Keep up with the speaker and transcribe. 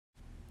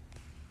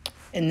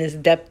And this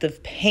depth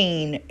of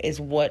pain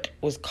is what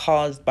was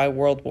caused by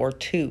World War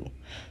II.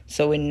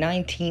 So in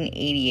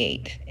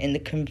 1988, in the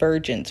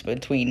convergence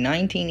between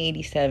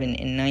 1987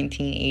 and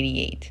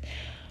 1988,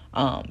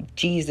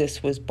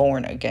 Jesus was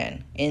born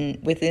again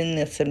within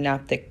the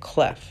synaptic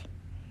cleft.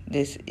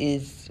 This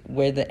is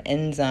where the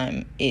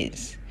enzyme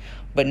is.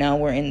 But now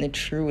we're in the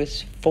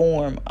truest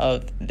form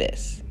of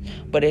this.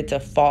 But it's a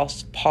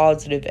false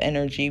positive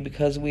energy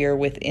because we are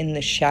within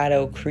the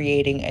shadow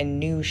creating a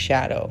new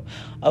shadow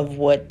of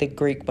what the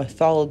Greek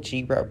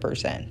mythology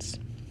represents.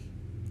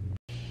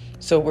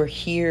 So we're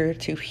here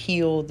to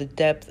heal the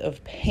depth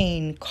of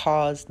pain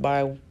caused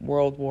by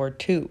World War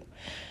II.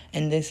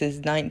 And this is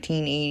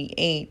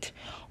 1988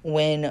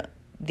 when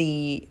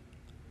the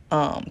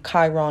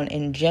Chiron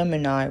in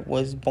Gemini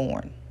was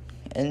born.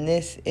 And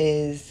this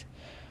is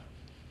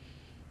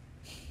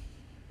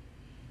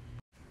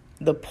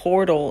the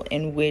portal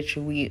in which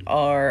we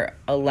are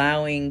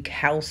allowing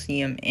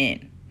calcium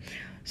in.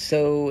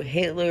 So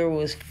Hitler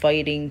was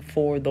fighting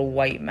for the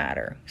white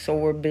matter. So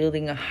we're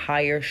building a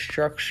higher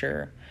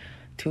structure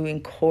to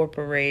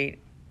incorporate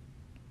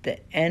the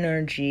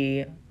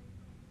energy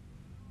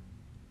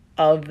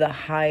of the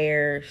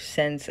higher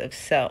sense of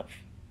self.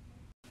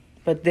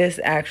 But this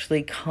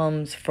actually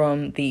comes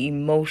from the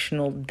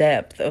emotional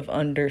depth of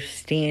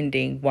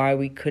understanding why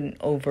we couldn't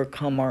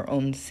overcome our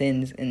own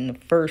sins in the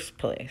first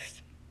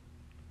place.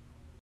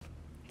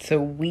 So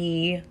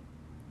we,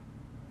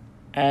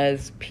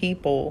 as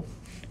people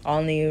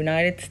on the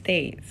United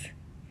States,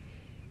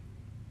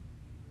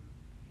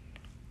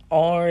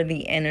 are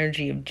the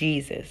energy of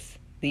Jesus.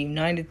 The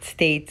United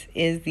States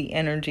is the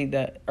energy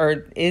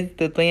is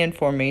the land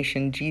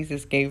formation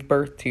Jesus gave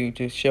birth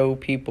to show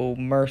people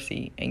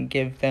mercy and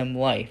give them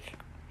life.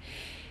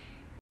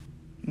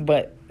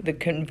 But the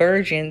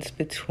convergence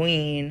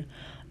between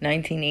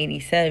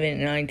 1987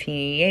 and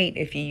 1988,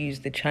 if you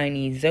use the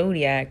Chinese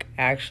zodiac,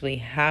 actually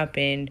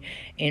happened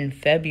in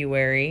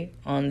February,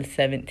 on the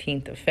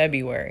 17th of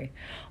February.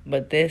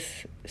 But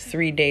this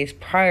 3 days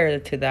prior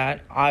to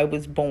that, I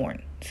was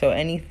born. So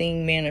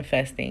anything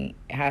manifesting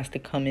has to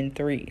come in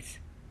threes.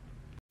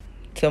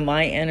 So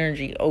my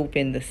energy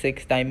opened the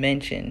sixth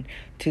dimension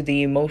to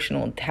the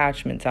emotional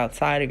attachments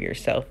outside of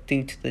yourself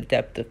due to the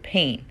depth of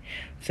pain.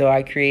 So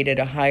I created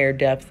a higher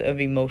depth of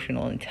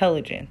emotional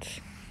intelligence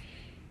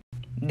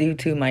due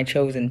to my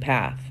chosen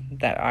path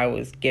that I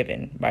was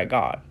given by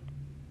God.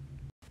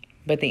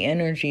 But the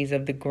energies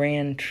of the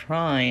Grand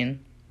Trine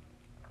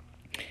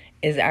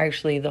is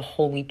actually the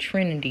Holy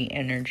Trinity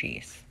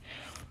energies.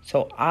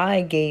 So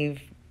I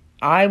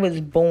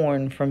was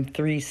born from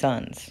 3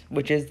 suns,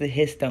 which is the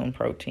histone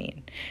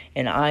protein,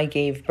 and I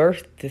gave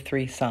birth to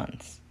 3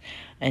 suns.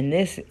 And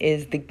this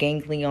is the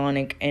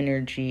ganglionic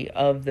energy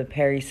of the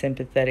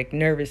parasympathetic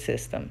nervous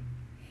system,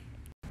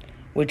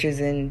 which is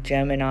in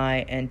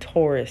Gemini and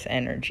Taurus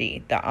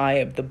energy. The eye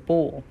of the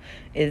bull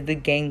is the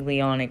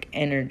ganglionic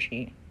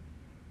energy.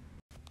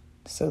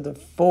 So the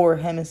 4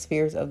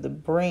 hemispheres of the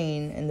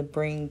brain and the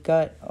brain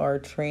gut are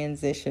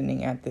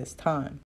transitioning at this time.